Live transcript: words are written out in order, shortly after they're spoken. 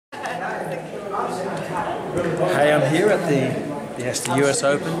Hey, I'm here at the US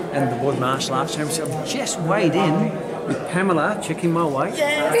Open and the World Martial Arts Championship. I've just weighed in with Pamela, checking my weight.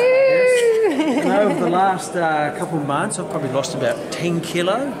 Yes. And over the last couple of months, I've probably lost about 10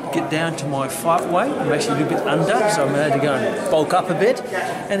 kilo, get down to my fight weight. I'm actually a little bit under, so I'm able to go and bulk up a bit.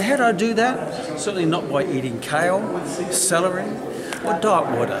 And how do I do that? Certainly not by eating kale, celery, or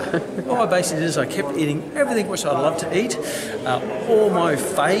diet water. All I basically did is I kept eating everything which I love to eat, all my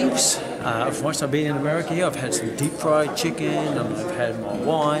faves. Once I've been in America here, I've had some deep fried chicken, I've had my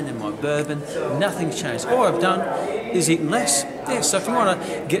wine and my bourbon. Nothing's changed. All I've done is eat less. Yeah, so if you want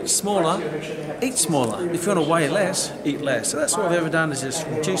to get smaller, eat smaller. If you want to weigh less, eat less. So that's all I've ever done, is just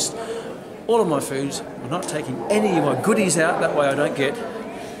reduced all of my foods. I'm not taking any of my goodies out, that way I don't get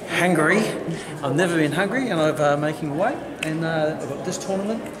hangry. I've never been hungry, and I'm making weight. And I've got this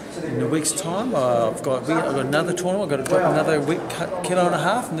tournament in a week's time. I've got another tournament. I've got to drop another kilo and a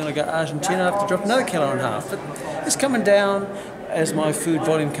half, and then I go to Argentina. I have to drop another kilo and a half. But it's coming down as my food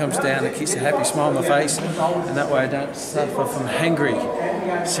volume comes down. It keeps a happy smile on my face, and that way I don't suffer from hangry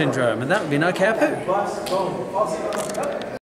syndrome. And that would be no cow poo.